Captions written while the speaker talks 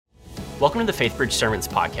Welcome to the FaithBridge Sermons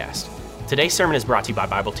podcast. Today's sermon is brought to you by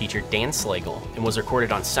Bible teacher Dan Slagle and was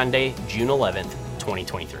recorded on Sunday, June 11th,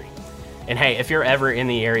 2023. And hey, if you're ever in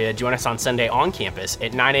the area, join us on Sunday on campus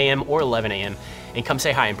at 9 a.m. or 11 a.m. and come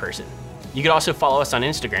say hi in person. You can also follow us on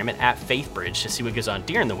Instagram at FaithBridge to see what goes on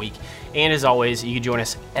during the week. And as always, you can join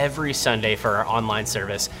us every Sunday for our online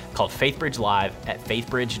service called FaithBridge Live at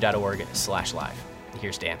faithbridge.org/live.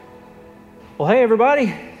 Here's Dan. Well, hey,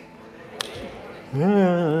 everybody. Okay,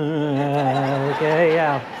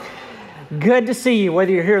 yeah. Good to see you,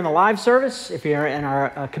 whether you're here in the live service, if you're in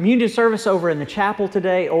our community service over in the chapel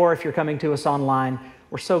today, or if you're coming to us online.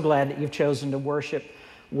 We're so glad that you've chosen to worship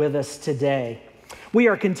with us today. We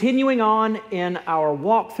are continuing on in our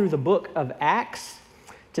walk through the book of Acts.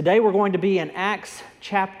 Today we're going to be in Acts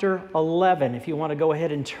chapter 11. If you want to go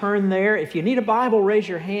ahead and turn there. If you need a Bible, raise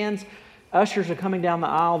your hands. Ushers are coming down the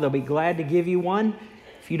aisle. They'll be glad to give you one.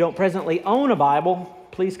 If you don't presently own a Bible,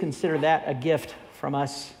 please consider that a gift from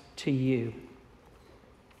us to you.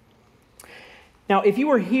 Now, if you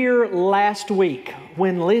were here last week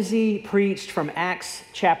when Lizzie preached from Acts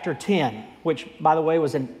chapter 10, which, by the way,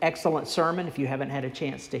 was an excellent sermon. If you haven't had a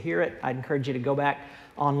chance to hear it, I'd encourage you to go back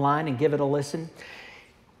online and give it a listen.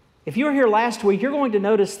 If you were here last week, you're going to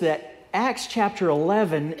notice that Acts chapter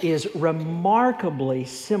 11 is remarkably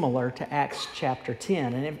similar to Acts chapter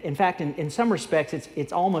 10. And in fact, in some respects,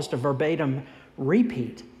 it's almost a verbatim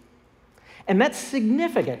repeat. And that's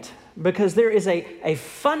significant because there is a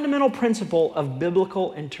fundamental principle of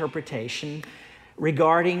biblical interpretation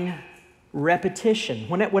regarding repetition.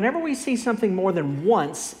 Whenever we see something more than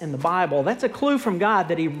once in the Bible, that's a clue from God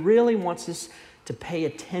that He really wants us to pay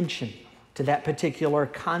attention to that particular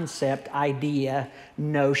concept, idea,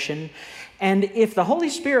 notion. And if the Holy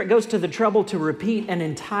Spirit goes to the trouble to repeat an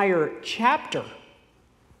entire chapter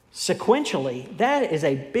sequentially, that is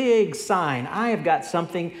a big sign. I have got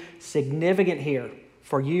something significant here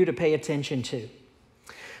for you to pay attention to.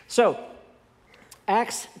 So,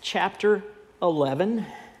 Acts chapter 11,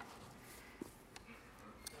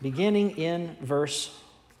 beginning in verse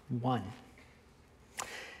 1.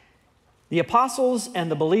 The apostles and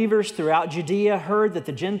the believers throughout Judea heard that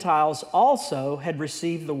the Gentiles also had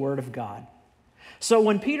received the word of God. So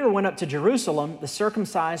when Peter went up to Jerusalem, the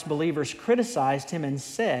circumcised believers criticized him and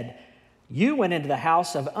said, "You went into the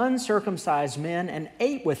house of uncircumcised men and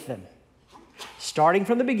ate with them." Starting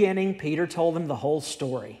from the beginning, Peter told them the whole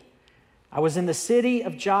story. "I was in the city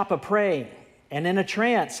of Joppa praying, and in a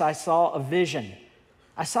trance I saw a vision.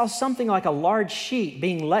 I saw something like a large sheet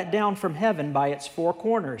being let down from heaven by its four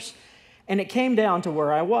corners, and it came down to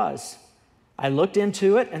where I was. I looked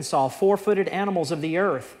into it and saw four-footed animals of the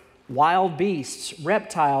earth, wild beasts,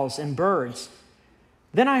 reptiles, and birds.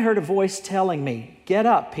 Then I heard a voice telling me, 'Get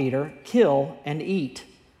up, Peter, kill and eat.'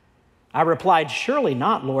 I replied, 'Surely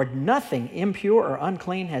not, Lord. Nothing impure or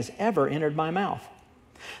unclean has ever entered my mouth.'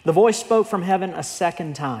 The voice spoke from heaven a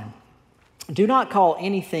second time, 'Do not call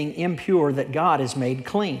anything impure that God has made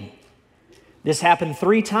clean.' This happened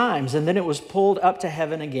 3 times, and then it was pulled up to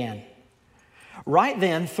heaven again. Right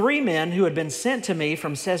then, 3 men who had been sent to me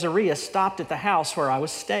from Caesarea stopped at the house where I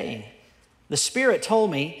was staying. The Spirit told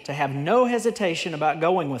me to have no hesitation about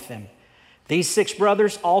going with them. These 6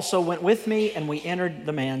 brothers also went with me, and we entered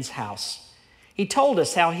the man's house. He told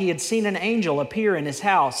us how he had seen an angel appear in his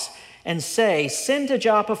house and say, 'Send to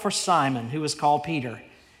Joppa for Simon, who is called Peter.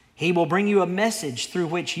 He will bring you a message through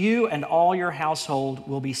which you and all your household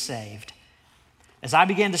will be saved.' As I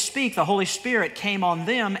began to speak, the Holy Spirit came on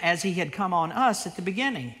them as He had come on us at the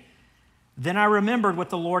beginning. Then I remembered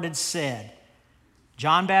what the Lord had said,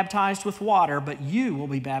 'John baptized with water, but you will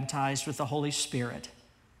be baptized with the Holy Spirit.'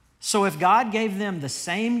 So if God gave them the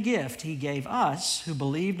same gift He gave us who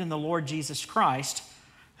believed in the Lord Jesus Christ,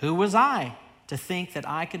 who was I to think that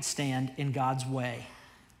I could stand in God's way?"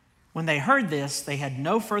 When they heard this, they had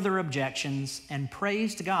no further objections and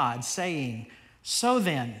praised God, saying, "So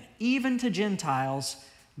then, even to Gentiles,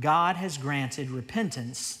 God has granted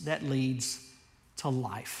repentance that leads to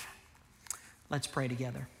life." Let's pray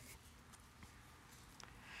together.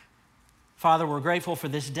 Father, we're grateful for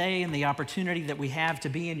this day and the opportunity that we have to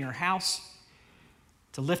be in your house,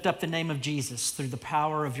 to lift up the name of Jesus through the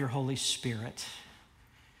power of your Holy Spirit.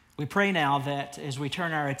 We pray now that as we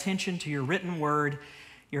turn our attention to your written word,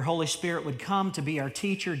 your Holy Spirit would come to be our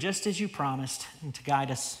teacher just as you promised and to guide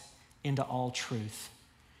us into all truth.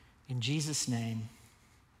 In Jesus' name,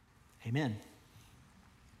 amen.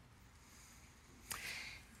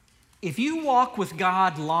 If you walk with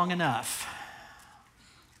God long enough,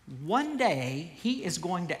 one day He is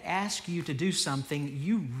going to ask you to do something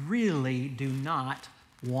you really do not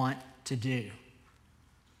want to do.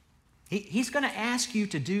 He's going to ask you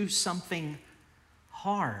to do something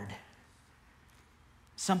hard,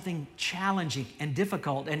 something challenging and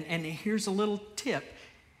difficult. And here's a little tip.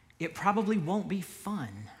 It probably won't be fun.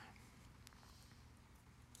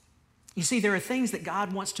 You see, there are things that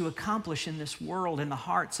God wants to accomplish in this world in the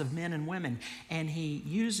hearts of men and women, and He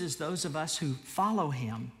uses those of us who follow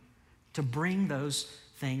Him to bring those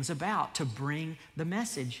things about, to bring the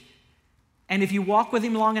message. And if you walk with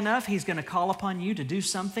Him long enough, He's going to call upon you to do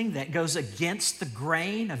something that goes against the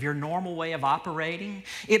grain of your normal way of operating.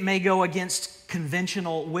 It may go against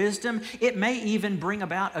conventional wisdom. It may even bring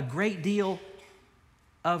about a great deal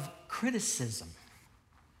of criticism.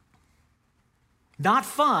 Not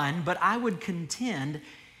fun, but I would contend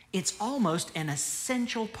it's almost an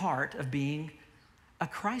essential part of being a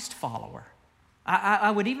Christ follower.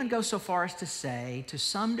 I would even go so far as to say, to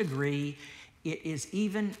some degree, it is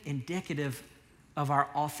even indicative of our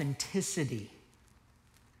authenticity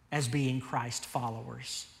as being Christ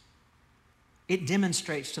followers. It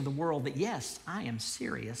demonstrates to the world that, yes, I am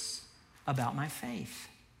serious about my faith.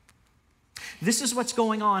 This is what's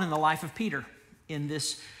going on in the life of Peter in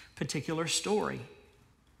this particular story.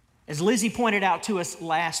 As Lizzie pointed out to us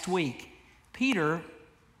last week, Peter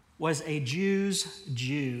was a Jew's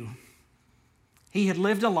Jew. He had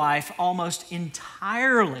lived a life almost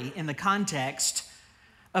entirely in the context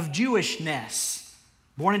of Jewishness.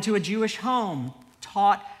 Born into a Jewish home,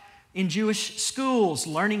 taught in Jewish schools,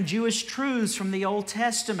 learning Jewish truths from the Old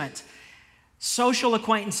Testament. Social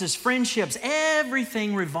acquaintances, friendships,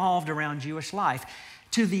 everything revolved around Jewish life,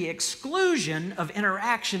 to the exclusion of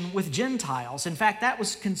interaction with Gentiles. In fact, that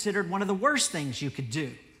was considered one of the worst things you could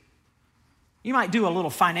do. You might do a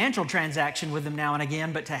little financial transaction with them now and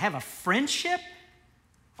again, but to have a friendship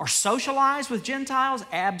or socialize with Gentiles,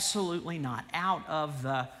 absolutely not. Out of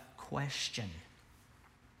the question.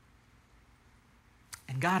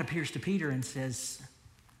 And God appears to Peter and says,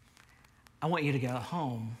 I want you to go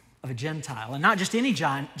home of a Gentile, and not just any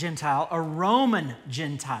Gentile, a Roman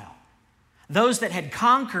Gentile. Those that had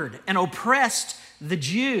conquered and oppressed the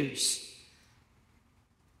Jews.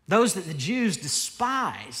 Those that the Jews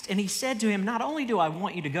despised. And he said to him, not only do I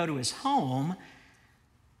want you to go to his home,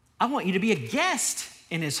 I want you to be a guest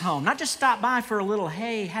in his home. Not just stop by for a little,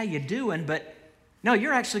 hey, how you doing? But no,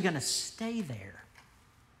 you're actually going to stay there.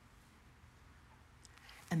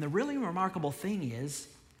 And the really remarkable thing is,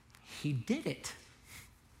 he did it.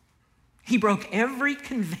 He broke every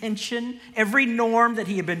convention, every norm that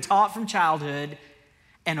he had been taught from childhood,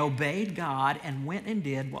 and obeyed God and went and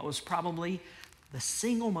did what was probably the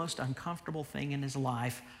single most uncomfortable thing in his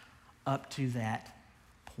life up to that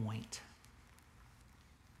point.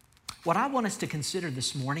 What I want us to consider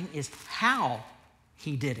this morning is how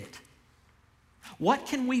he did it. What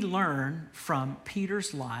can we learn from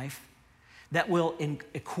Peter's life that will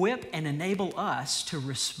equip and enable us to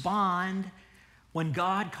respond when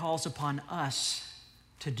God calls upon us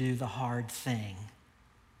to do the hard thing?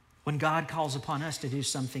 When God calls upon us to do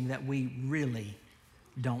something that we really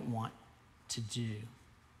don't want to do.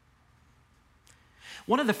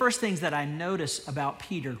 One of the first things that I notice about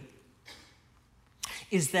Peter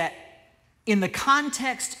is that in the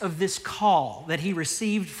context of this call that he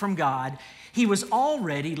received from God, he was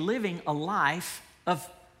already living a life of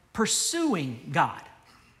pursuing God.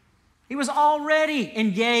 He was already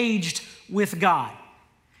engaged with God.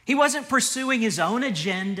 He wasn't pursuing his own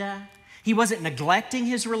agenda. He wasn't neglecting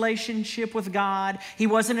his relationship with God. He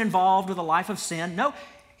wasn't involved with a life of sin. No,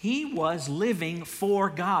 he was living for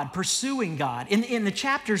God, pursuing God. In the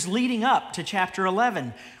chapters leading up to chapter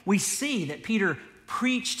 11, we see that Peter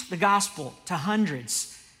preached the gospel to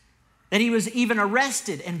hundreds, that he was even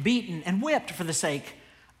arrested and beaten and whipped for the sake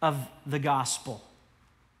of the gospel.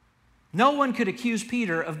 No one could accuse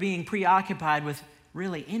Peter of being preoccupied with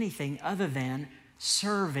really anything other than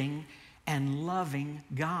serving and loving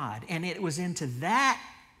God. And it was into that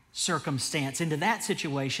circumstance, into that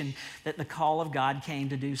situation, that the call of God came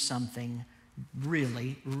to do something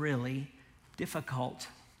really, really difficult.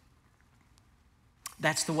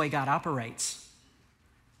 That's the way God operates.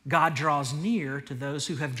 God draws near to those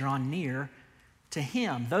who have drawn near to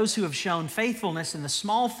Him. Those who have shown faithfulness in the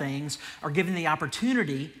small things are given the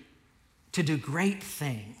opportunity to do great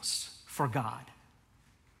things for God.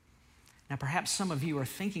 Now, perhaps some of you are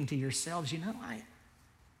thinking to yourselves,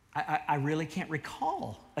 I really can't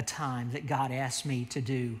recall a time that God asked me to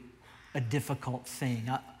do a difficult thing,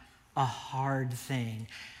 a hard thing.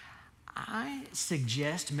 I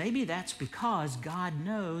suggest maybe that's because God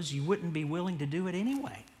knows you wouldn't be willing to do it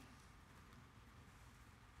anyway.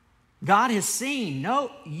 God has seen, no,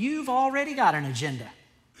 you've already got an agenda.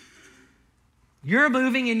 You're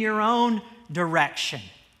moving in your own direction.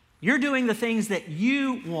 You're doing the things that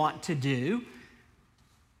you want to do.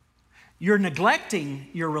 You're neglecting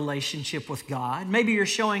your relationship with God. Maybe you're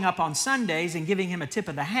showing up on Sundays and giving Him a tip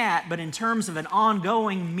of the hat, but in terms of an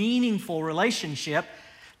ongoing, meaningful relationship,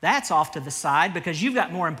 that's off to the side because you've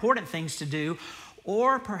got more important things to do,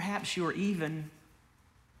 or perhaps you're even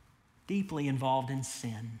deeply involved in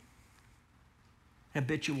sin,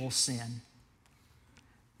 habitual sin,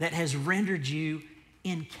 that has rendered you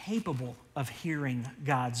incapable of hearing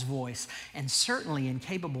God's voice and certainly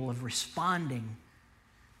incapable of responding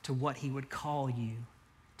to what He would call you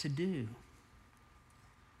to do.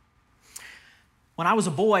 When I was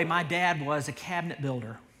a boy, my dad was a cabinet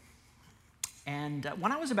builder. And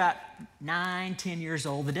when I was about 9, 10 years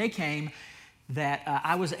old, the day came that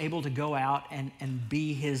I was able to go out and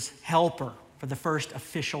be his helper for the first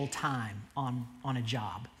official time on a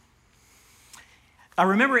job. I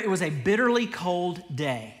remember it was a bitterly cold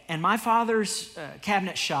day, and my father's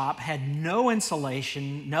cabinet shop had no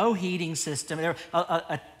insulation, no heating system.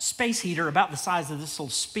 A space heater about the size of this little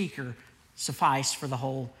speaker sufficed for the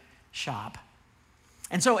whole shop.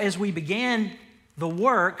 And so as we began the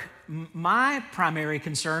work, my primary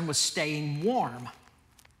concern was staying warm.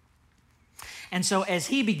 And so as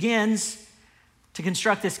he begins to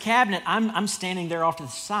construct this cabinet, I'm standing there off to the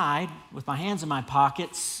side with my hands in my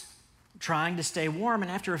pockets, trying to stay warm.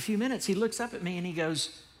 And after a few minutes, he looks up at me and he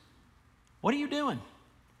goes, "What are you doing?"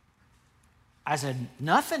 I said,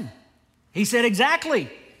 "Nothing." He said,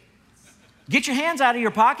 "Exactly. Get your hands out of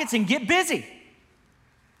your pockets and get busy."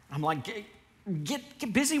 I'm like,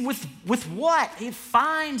 get busy with what?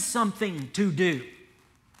 Find something to do.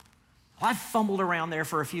 Well, I fumbled around there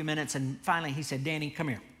for a few minutes, and finally he said, "Danny, come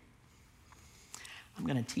here. I'm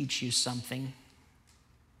going to teach you something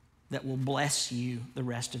that will bless you the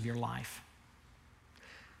rest of your life.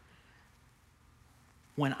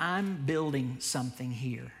 When I'm building something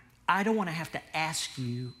here, I don't want to have to ask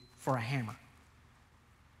you for a hammer.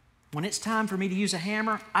 When it's time for me to use a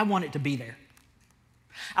hammer, I want it to be there.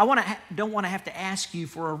 I don't want to have to ask you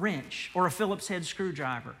for a wrench or a Phillips head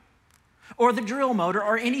screwdriver or the drill motor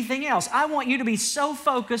or anything else. I want you to be so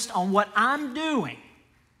focused on what I'm doing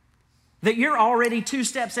that you're already 2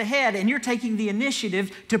 steps ahead and you're taking the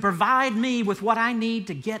initiative to provide me with what I need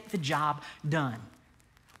to get the job done.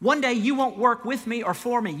 One day you won't work with me or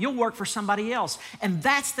for me. You'll work for somebody else. And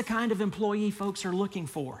that's the kind of employee folks are looking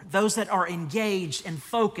for. Those that are engaged and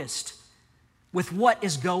focused with what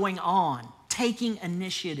is going on, taking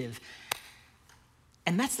initiative.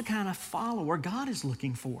 And that's the kind of follower God is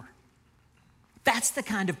looking for. That's the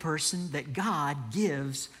kind of person that God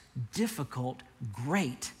gives difficult,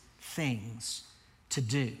 great things to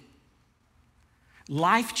do.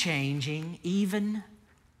 Life-changing, even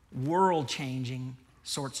world-changing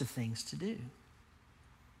sorts of things to do.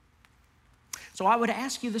 So I would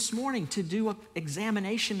ask you this morning to do an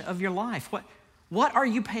examination of your life. What are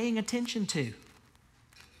you paying attention to?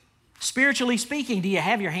 Spiritually speaking, do you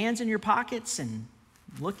have your hands in your pockets and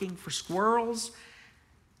looking for squirrels?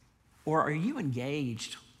 Or are you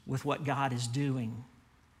engaged with what God is doing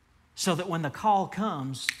so that when the call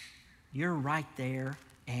comes, you're right there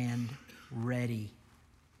and ready?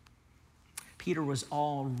 Peter was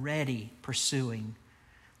already pursuing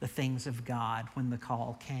the things of God when the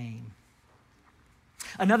call came.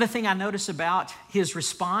 Another thing I notice about his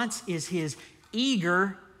response is his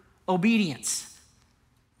eager obedience.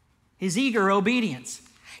 His eager obedience.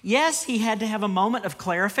 Yes, he had to have a moment of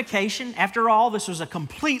clarification. After all, this was a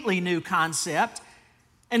completely new concept,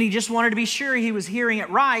 and he just wanted to be sure he was hearing it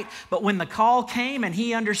right. But when the call came and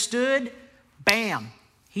he understood, bam,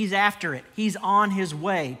 he's after it. He's on his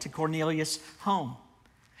way to Cornelius' home.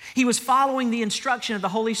 He was following the instruction of the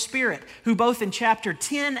Holy Spirit, who both in chapter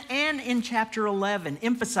 10 and in chapter 11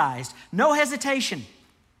 emphasized, no hesitation.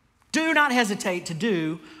 Do not hesitate to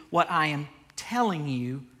do what I am telling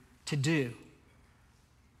you to do.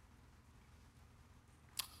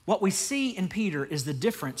 What we see in Peter is the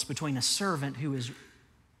difference between a servant who is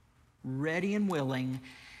ready and willing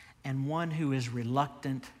and one who is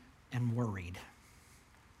reluctant and worried.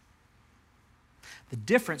 The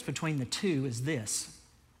difference between the two is this.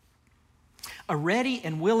 A ready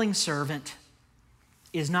and willing servant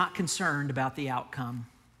is not concerned about the outcome,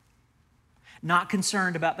 not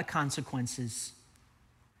concerned about the consequences.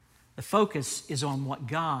 The focus is on what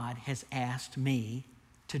God has asked me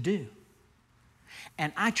to do.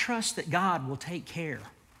 And I trust that God will take care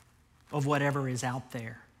of whatever is out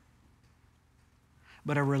there.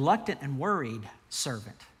 But a reluctant and worried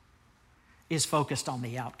servant is focused on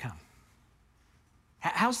the outcome.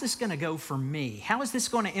 How's this going to go for me? How is this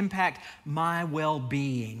going to impact my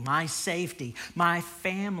well-being, my safety, my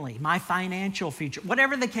family, my financial future?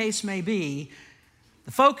 Whatever the case may be,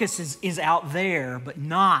 the focus is out there, but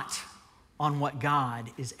not on what God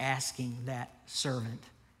is asking that servant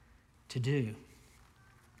to do.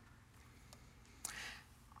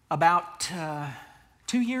 About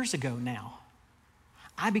 2 years ago now,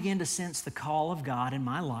 I began to sense the call of God in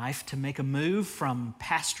my life to make a move from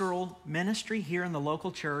pastoral ministry here in the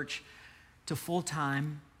local church to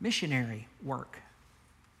full-time missionary work.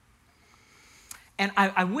 And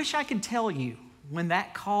I wish I could tell you when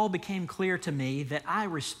that call became clear to me that I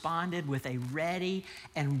responded with a ready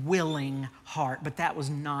and willing heart, but that was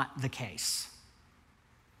not the case.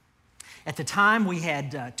 At the time, we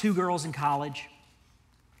had 2 girls in college,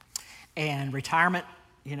 and retirement,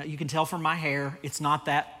 you can tell from my hair, it's not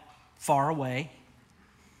that far away.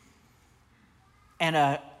 And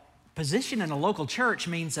a position in a local church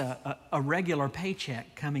means a regular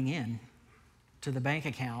paycheck coming in to the bank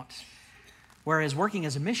account, whereas working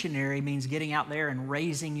as a missionary means getting out there and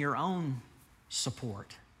raising your own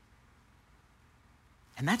support.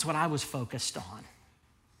 And that's what I was focused on.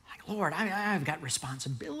 Like, Lord, I've got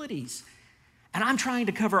responsibilities. And I'm trying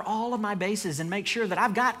to cover all of my bases and make sure that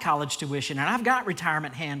I've got college tuition and I've got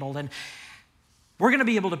retirement handled and we're going to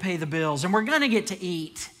be able to pay the bills and we're going to get to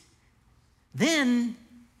eat. Then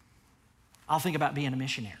I'll think about being a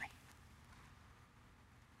missionary.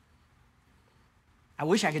 I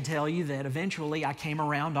wish I could tell you that eventually I came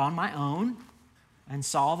around on my own and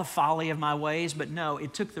saw the folly of my ways, but no,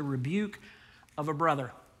 it took the rebuke of a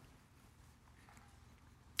brother.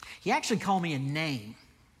 He actually called me a name.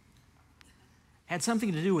 Had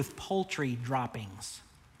something to do with poultry droppings.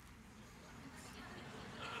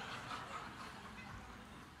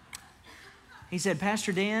 He said,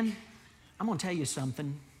 Pastor Dan, I'm going to tell you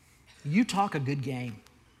something. You talk a good game.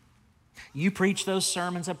 You preach those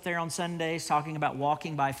sermons up there on Sundays talking about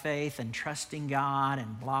walking by faith and trusting God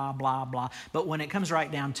and blah, blah, blah. But when it comes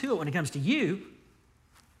right down to it, when it comes to you,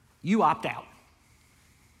 you opt out.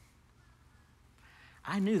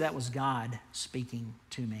 I knew that was God speaking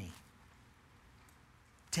to me,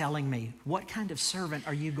 telling me, what kind of servant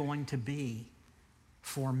are you going to be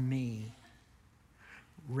for me?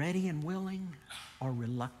 Ready and willing or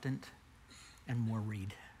reluctant and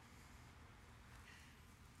worried?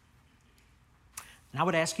 And I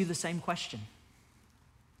would ask you the same question.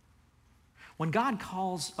 When God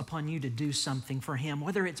calls upon you to do something for Him,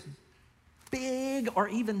 whether it's big or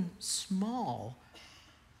even small,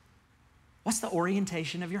 what's the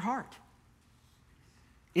orientation of your heart?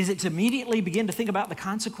 Is it to immediately begin to think about the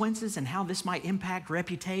consequences and how this might impact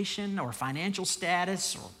reputation or financial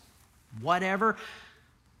status or whatever?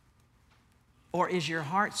 Or is your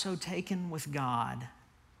heart so taken with God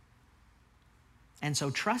and so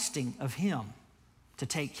trusting of Him to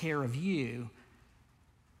take care of you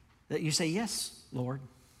that you say, yes, Lord,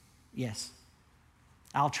 yes,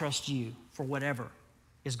 I'll trust you for whatever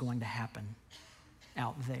is going to happen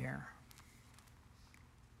out there?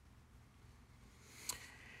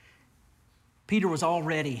 Peter was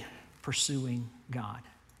already pursuing God.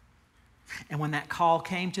 And when that call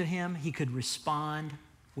came to him, he could respond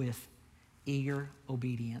with eager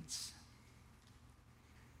obedience.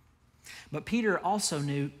 But Peter also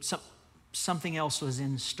knew something else was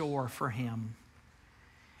in store for him.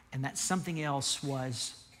 And that something else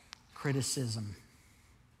was criticism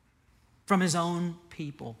from his own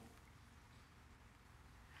people.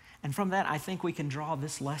 And from that, I think we can draw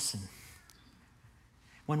this lesson.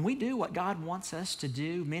 When we do what God wants us to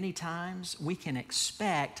do, many times we can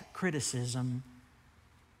expect criticism,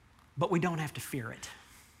 but we don't have to fear it.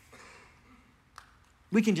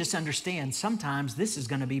 We can just understand sometimes this is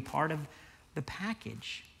going to be part of the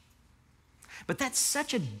package. But that's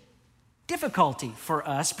such a difficulty for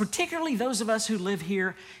us, particularly those of us who live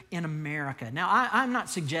here in America. Now, I'm not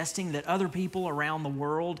suggesting that other people around the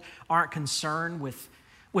world aren't concerned with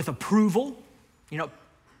approval.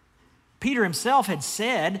 Peter himself had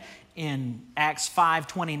said in Acts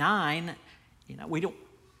 5:29,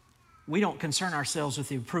 we don't concern ourselves with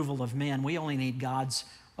the approval of men. We only need God's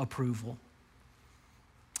approval.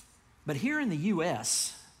 But here in the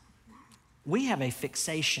U.S., we have a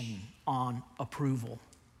fixation on approval.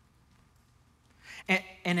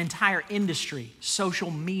 An entire industry,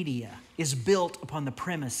 social media, is built upon the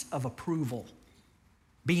premise of approval,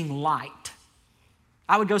 being liked.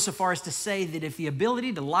 I would go so far as to say that if the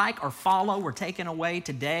ability to like or follow were taken away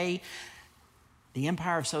today, the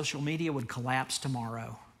empire of social media would collapse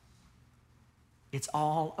tomorrow. It's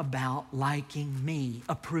all about liking me,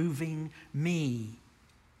 approving me.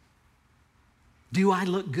 Do I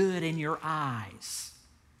look good in your eyes?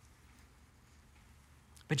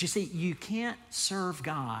 But you see, you can't serve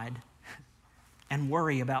God and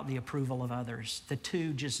worry about the approval of others. The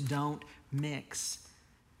two just don't mix.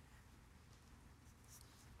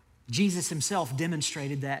 Jesus himself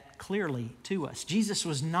demonstrated that clearly to us. Jesus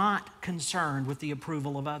was not concerned with the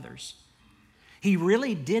approval of others. He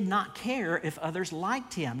really did not care if others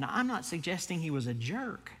liked him. Now, I'm not suggesting he was a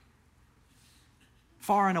jerk.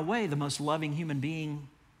 Far and away, the most loving human being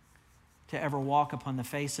to ever walk upon the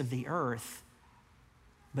face of the earth.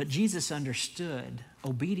 But Jesus understood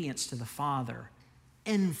obedience to the Father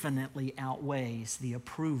infinitely outweighs the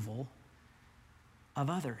approval of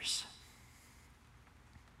others.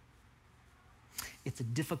 It's a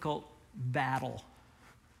difficult battle,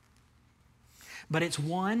 but it's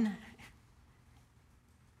one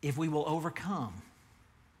if we will overcome,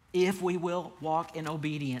 if we will walk in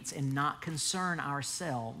obedience and not concern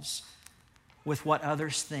ourselves with what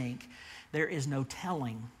others think, there is no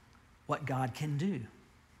telling what God can do.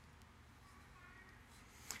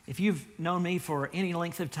 If you've known me for any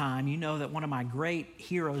length of time, you know that one of my great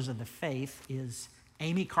heroes of the faith is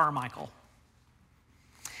Amy Carmichael.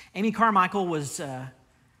 Amy Carmichael was a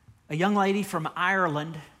young lady from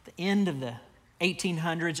Ireland at the end of the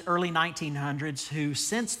 1800s, early 1900s, who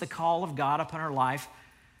sensed the call of God upon her life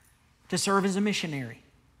to serve as a missionary.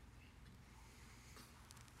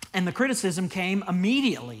 And the criticism came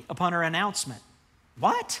immediately upon her announcement.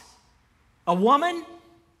 What? A woman?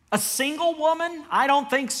 A single woman? I don't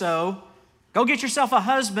think so. Go get yourself a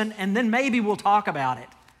husband and then maybe we'll talk about it.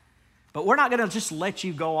 But we're not going to just let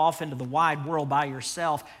you go off into the wide world by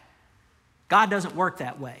yourself. God doesn't work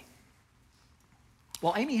that way.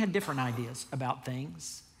 Well, Amy had different ideas about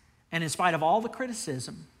things. And in spite of all the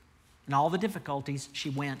criticism and all the difficulties, she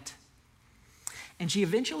went. And she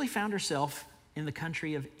eventually found herself in the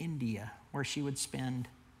country of India, where she would spend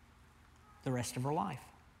the rest of her life.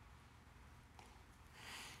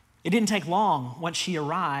 It didn't take long once she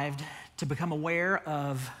arrived to become aware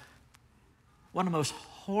of one of the most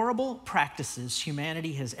horrible practices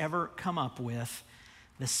humanity has ever come up with,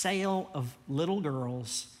 the sale of little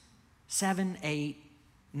girls 7, 8,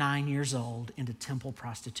 9 years old into temple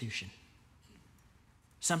prostitution.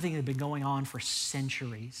 Something that had been going on for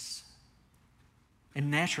centuries.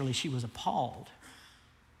 And naturally, she was appalled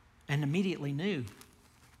and immediately knew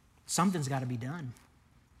something's got to be done.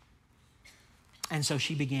 And so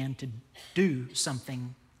she began to do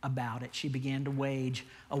something about it. She began to wage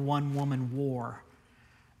a one-woman war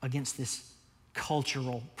against this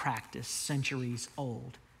cultural practice, centuries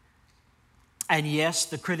old. And yes,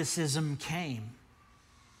 the criticism came.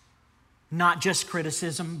 Not just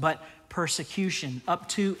criticism, but persecution, up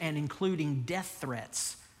to and including death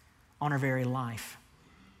threats on her very life.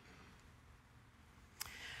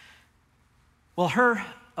 Well, her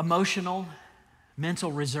emotional,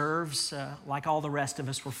 mental reserves, like all the rest of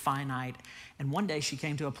us, were finite. And one day she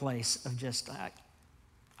came to a place of just,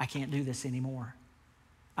 I can't do this anymore.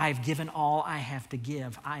 I have given all I have to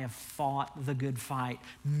give. I have fought the good fight.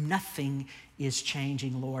 Nothing is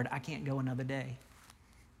changing, Lord. I can't go another day.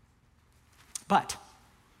 But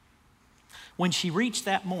when she reached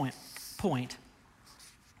that point,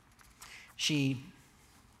 she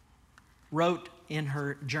wrote in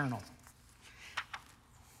her journal,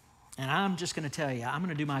 and I'm just going to tell you, I'm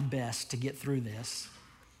going to do my best to get through this.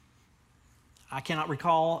 I cannot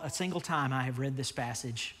recall a single time I have read this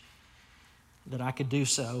passage that I could do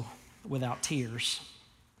so without tears.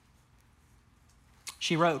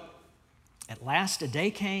 She wrote, "At last a day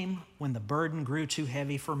came when the burden grew too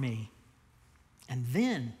heavy for me. And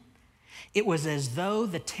then it was as though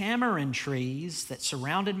the tamarind trees that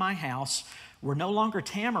surrounded my house were no longer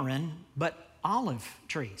tamarind, but olive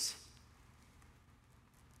trees.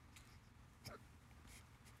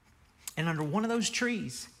 And under one of those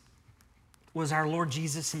trees was our Lord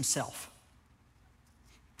Jesus himself.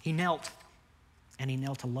 He knelt, and he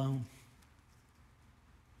knelt alone.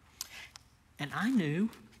 And I knew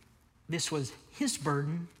this was his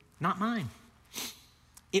burden, not mine.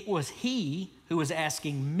 It was he who was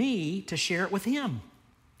asking me to share it with him,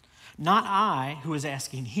 not I who was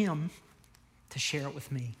asking him to share it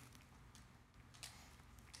with me."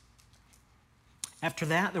 After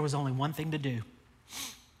that, there was only one thing to do.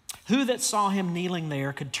 Who that saw him kneeling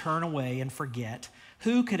there could turn away and forget?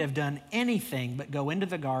 Who could have done anything but go into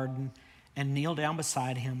the garden and kneel down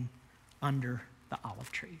beside him under the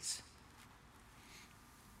olive trees?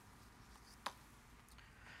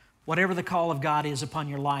 Whatever the call of God is upon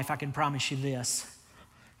your life, I can promise you this.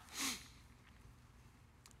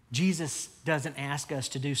 Jesus doesn't ask us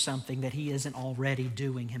to do something that he isn't already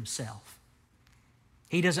doing himself.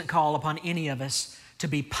 He doesn't call upon any of us to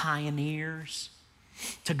be pioneers,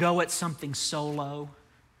 to go at something solo.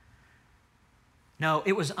 No,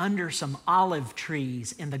 it was under some olive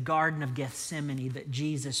trees in the Garden of Gethsemane that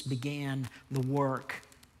Jesus began the work.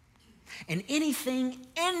 And anything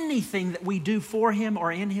that we do for him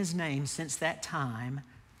or in his name since that time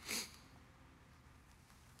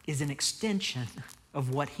is an extension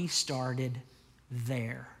of what he started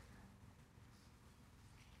there.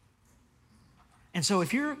 And so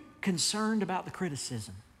if you're concerned about the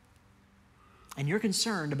criticism, and you're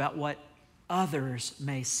concerned about what others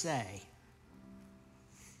may say,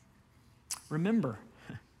 remember,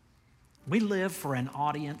 we live for an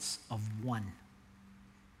audience of one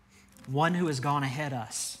who has gone ahead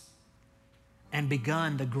us and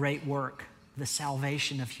begun the great work, the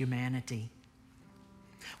salvation of humanity.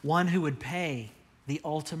 One who would pay the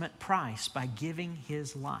ultimate price by giving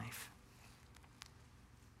his life.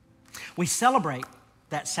 We celebrate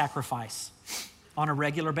that sacrifice on a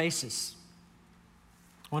regular basis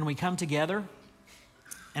when we come together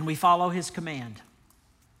and we follow his command.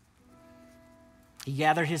 He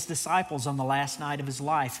gathered his disciples on the last night of his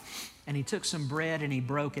life, and he took some bread and he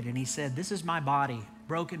broke it, and he said, "This is my body,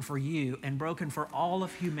 broken for you and broken for all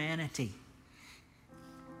of humanity.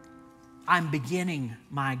 I'm beginning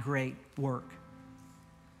my great work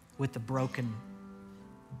with the broken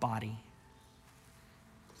body."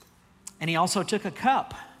 And he also took a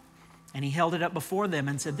cup and he held it up before them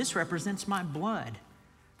and said, "This represents my blood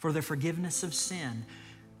for the forgiveness of sin."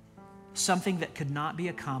 Something that could not be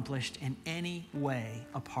accomplished in any way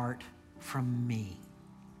apart from me.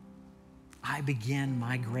 I begin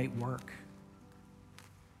my great work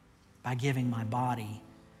by giving my body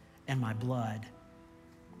and my blood.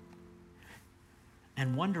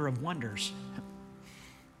 And wonder of wonders,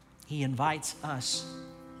 he invites us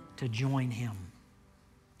to join him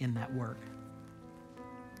in that work.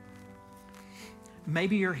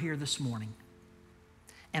 Maybe you're here this morning,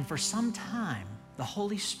 and for some time, the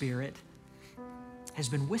Holy Spirit has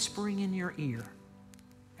been whispering in your ear,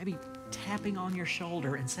 maybe tapping on your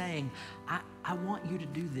shoulder and saying, I want you to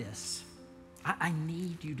do this. I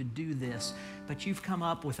need you to do this. But you've come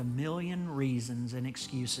up with a million reasons and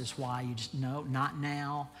excuses why you just, no, not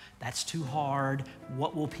now. That's too hard.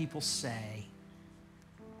 What will people say?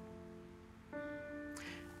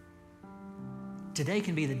 Today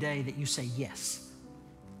can be the day that you say yes.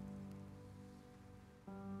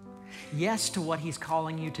 Yes to what he's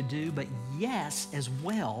calling you to do, but yes as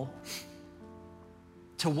well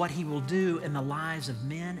to what he will do in the lives of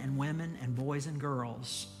men and women and boys and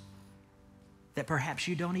girls that perhaps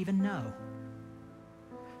you don't even know,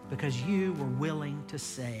 because you were willing to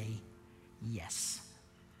say yes.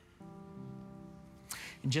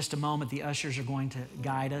 In just a moment, the ushers are going to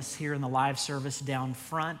guide us here in the live service down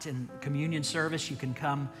front. In communion service, you can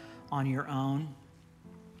come on your own.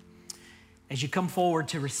 As you come forward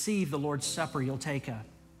to receive the Lord's Supper, you'll take a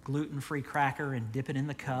gluten-free cracker and dip it in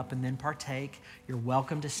the cup and then partake. You're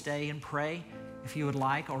welcome to stay and pray if you would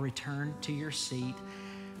like, or return to your seat.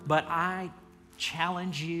 But I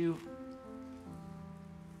challenge you,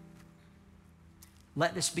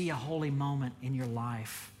 let this be a holy moment in your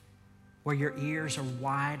life where your ears are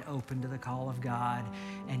wide open to the call of God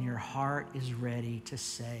and your heart is ready to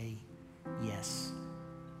say yes.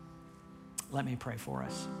 Let me pray for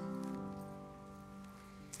us.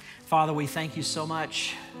 Father, we thank you so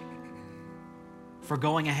much for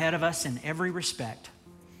going ahead of us in every respect,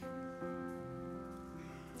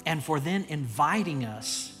 and for then inviting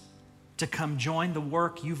us to come join the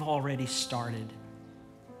work you've already started.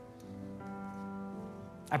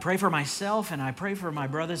 I pray for myself and I pray for my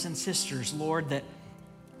brothers and sisters, Lord, that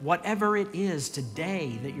whatever it is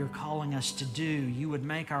today that you're calling us to do, you would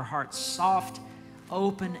make our hearts soft,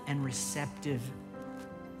 open, and receptive,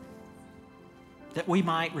 that we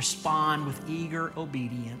might respond with eager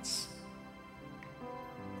obedience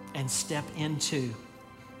and step into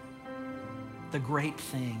the great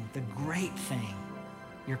thing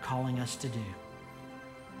you're calling us to do.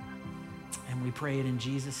 And we pray it in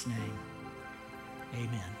Jesus' name.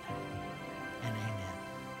 Amen and amen.